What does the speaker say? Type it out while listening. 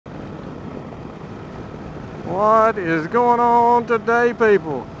What is going on today,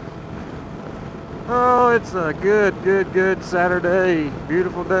 people? Oh, it's a good Saturday.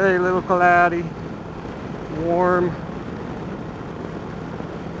 Beautiful day, a little cloudy, warm.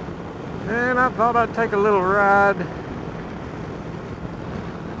 And I thought I'd take a little ride.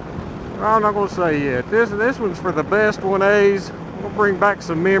 I'm not going to say yet. This one's for the best 1As. We'll bring back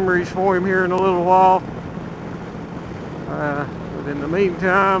some memories for him here in a little while. But in the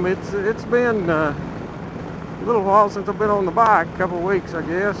meantime, it's been a little while since I've been on the bike, a couple of weeks, I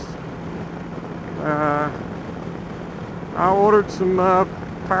guess. I ordered some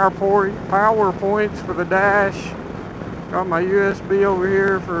power points for the dash. Got my USB over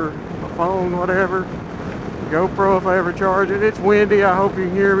here for my phone, whatever. GoPro if I ever charge it. It's windy, I hope you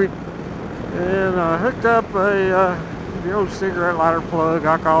can hear me. And I hooked up the old cigarette lighter plug,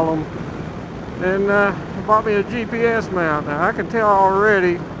 I call them. And bought me a GPS mount. Now I can tell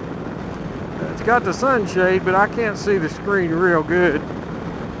already it's got the sunshade, but I can't see the screen real good.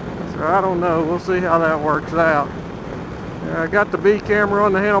 So I don't know. We'll see how that works out. I got the B camera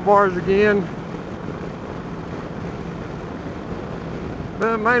on the handlebars again. But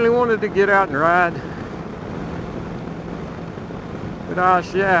I mainly wanted to get out and ride. But I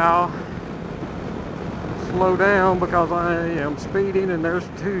shall slow down because I am speeding and there's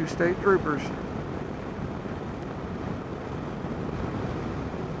 2 state troopers.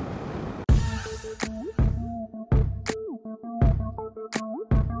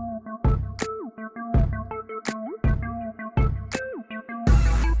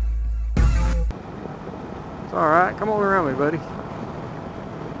 It's alright, come on around me, buddy.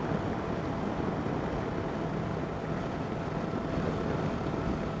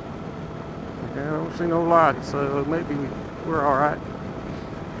 I don't see no lights, so maybe we're alright.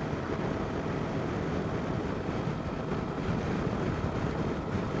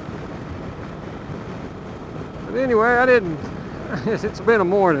 But anyway, it's been a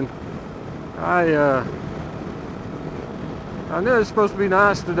morning. I knew it was supposed to be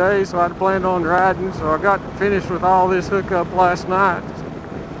nice today, so I'd planned on riding, so I got finished with all this hookup last night.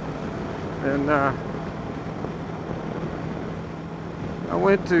 And I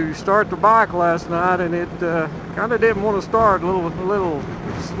went to start the bike last night, and it kind of didn't want to start, a little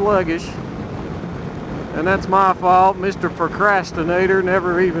sluggish. And that's my fault. Mr. Procrastinator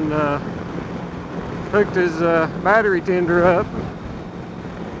never even hooked his battery tender up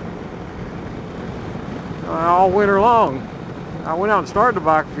all winter long. I went out and started the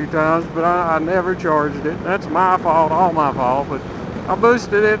bike a few times, but I never charged it. That's my fault, all my fault. But I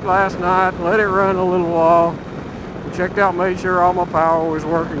boosted it last night, let it run a little while. Checked out, made sure all my power was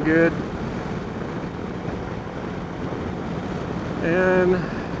working good. And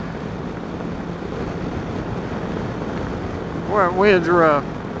well, wind's rough.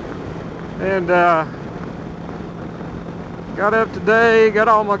 And got up today, got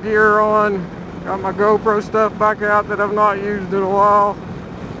all my gear on, got my GoPro stuff back out that I've not used in a while.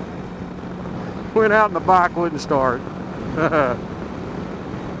 Went out and the bike wouldn't start.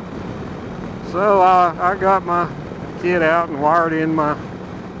 So I got my kit out and wired in my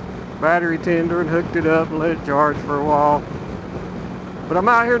battery tender and hooked it up and let it charge for a while. But I'm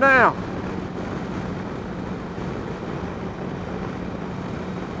out here now.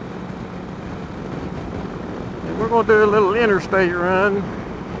 And we're going to do a little interstate run.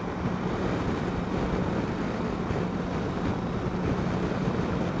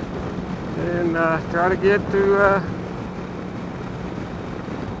 And try to get to a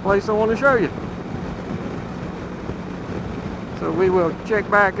place I want to show you. So we will check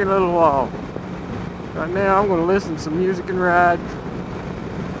back in a little while. Right now I'm going to listen to some music and ride.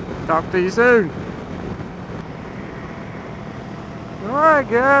 Talk to you soon. Alright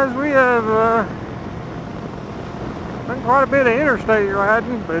guys, we have done quite a bit of interstate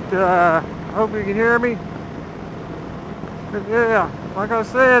riding, but I hope you can hear me. But yeah, like I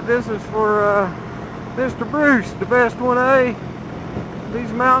said, this is for Mr. Bruce, the best 1A.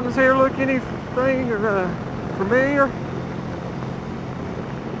 These mountains here look anything familiar?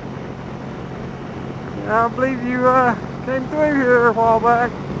 I believe you came through here a while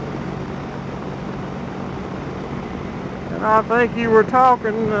back. And I think you were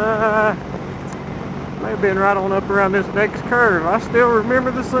talking, may have been right on up around this next curve. I still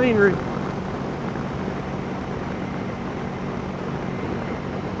remember the scenery.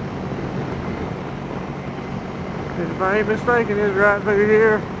 If I ain't mistaken, it's right through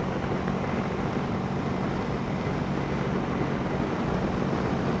here.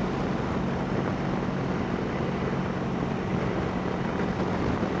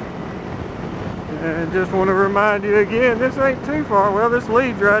 And just want to remind you again, this ain't too far. Well, this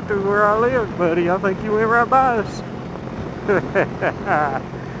leads right to where I live, buddy. I think you went right by us.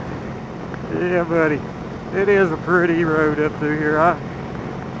 Yeah, buddy. It is a pretty road up through here.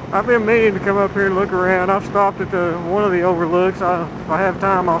 I've been meaning to come up here and look around. I've stopped at one of the overlooks. If I have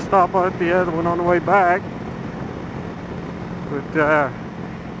time, I'll stop at the other one on the way back. But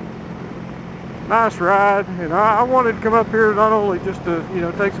nice ride, and I wanted to come up here not only just to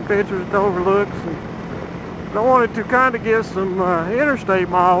take some pictures at the overlooks, but I wanted to kind of get some interstate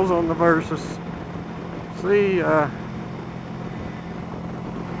miles on the Versys. See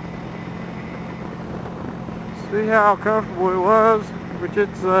how comfortable it was, which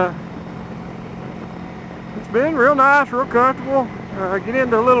it's been real nice, real comfortable. Get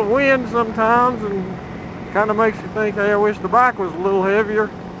into a little wind sometimes and kind of makes you think, hey, I wish the bike was a little heavier.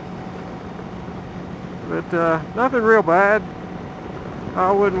 But nothing real bad.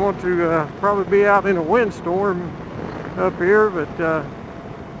 I wouldn't want to probably be out in a windstorm up here, but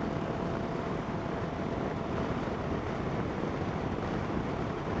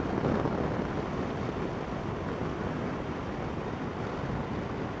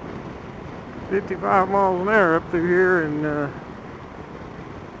 $55 miles an hour up through here, and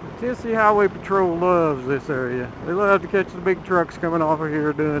Tennessee Highway Patrol loves this area. They love to catch the big trucks coming off of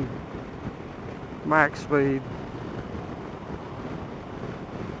here doing max speed.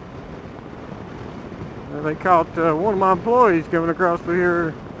 They caught one of my employees coming across through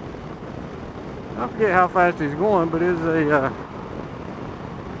here. I forget how fast he's going, but it's a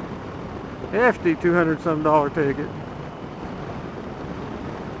hefty $200-some ticket.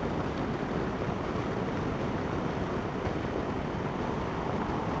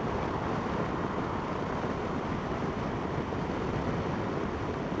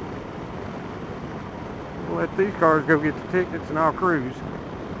 Let these cars go get the tickets and I'll cruise.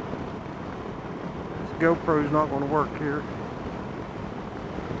 This GoPro's not going to work here.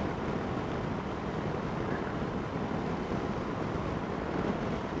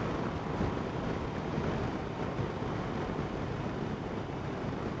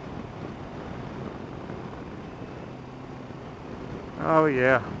 Oh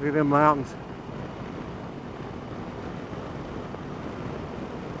yeah, look at them mountains.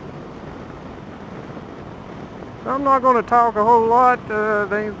 I'm not going to talk a whole lot. There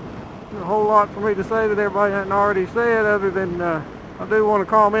ain't a whole lot for me to say that everybody hadn't already said, other than I do want to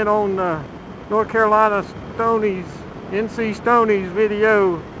comment on North Carolina Stoney's, NC Stoney's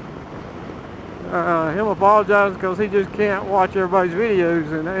video. Him apologizing because he just can't watch everybody's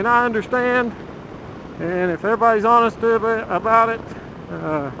videos, and I understand. And if everybody's honest about it,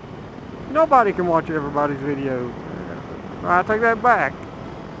 nobody can watch everybody's video. I take that back.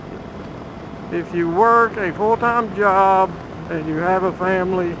 If you work a full-time job and you have a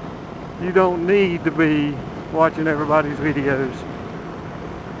family, you don't need to be watching everybody's videos.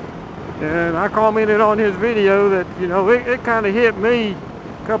 And I commented on his video that, it kind of hit me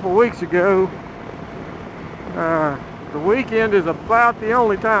a couple weeks ago. The weekend is about the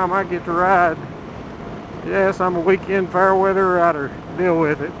only time I get to ride. Yes, I'm a weekend fair weather rider. Deal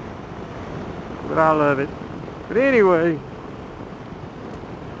with it. But I love it. But anyway,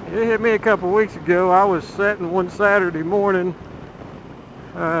 it hit me a couple weeks ago. I was sitting one Saturday morning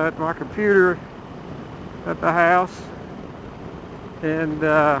at my computer at the house, and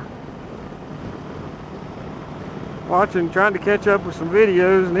trying to catch up with some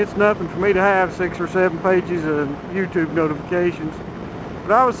videos, and it's nothing for me to have 6 or 7 pages of YouTube notifications.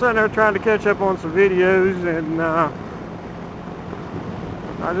 But I was sitting there trying to catch up on some videos, and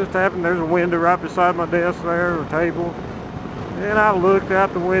I just happened, there's a window right beside my desk there, or table. And I looked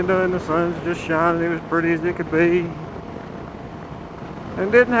out the window and the sun's just shining. It was pretty as it could be.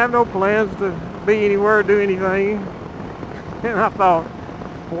 And didn't have no plans to be anywhere, do anything. And I thought,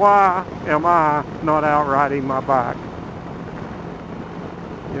 why am I not out riding my bike?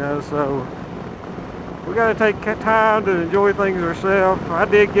 So we got to take time to enjoy things ourselves. I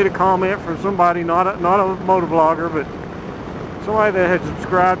did get a comment from somebody, not a motovlogger, but somebody that had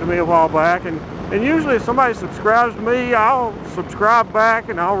subscribed to me a while back. And usually if somebody subscribes to me, I'll subscribe back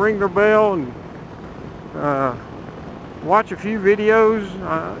and I'll ring their bell and watch a few videos.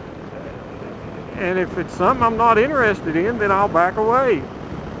 And if it's something I'm not interested in, then I'll back away.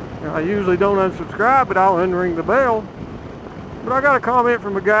 I usually don't unsubscribe, but I'll unring the bell. But I got a comment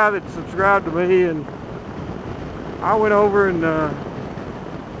from a guy that subscribed to me, and I went over and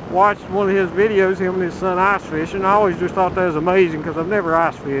watched one of his videos, him and his son ice fishing. I always just thought that was amazing because I've never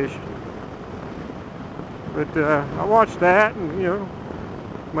ice fished. But I watched that and,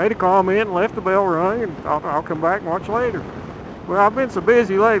 made a comment and left the bell rung, and I'll come back and watch later. Well, I've been so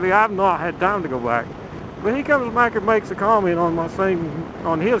busy lately, I've not had time to go back. But he comes back and makes a comment on my thing,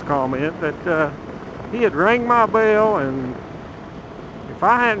 on his comment, that he had rang my bell, and if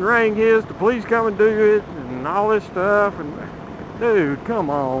I hadn't rang his, the police come and do it, and all this stuff. And dude, come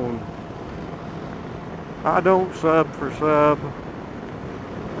on. I don't sub for sub.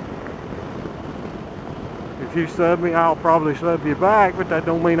 If you sub me, I'll probably sub you back, but that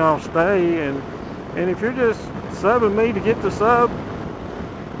don't mean I'll stay. And if you're just subbing me to get the sub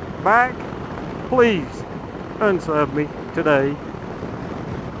back, please unsub me today.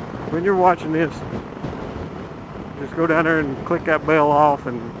 When you're watching this, just go down there and click that bell off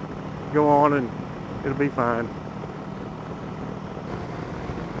and go on, and it'll be fine.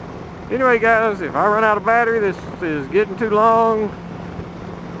 Anyway, guys, if I run out of battery, this is getting too long.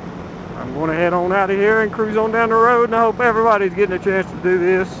 I'm going to head on out of here and cruise on down the road, and I hope everybody's getting a chance to do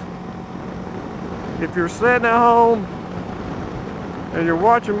this. If you're sitting at home and you're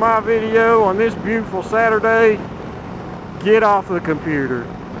watching my video on this beautiful Saturday, get off the computer.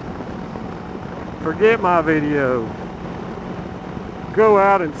 Forget my video. Go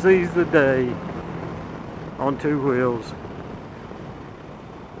out and seize the day on two wheels.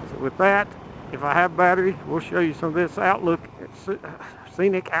 So with that, if I have battery, we'll show you some of this outlook,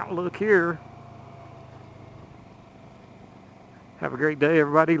 scenic outlook here. Have a great day,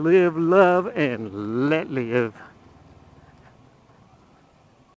 everybody. Live, love, and let live.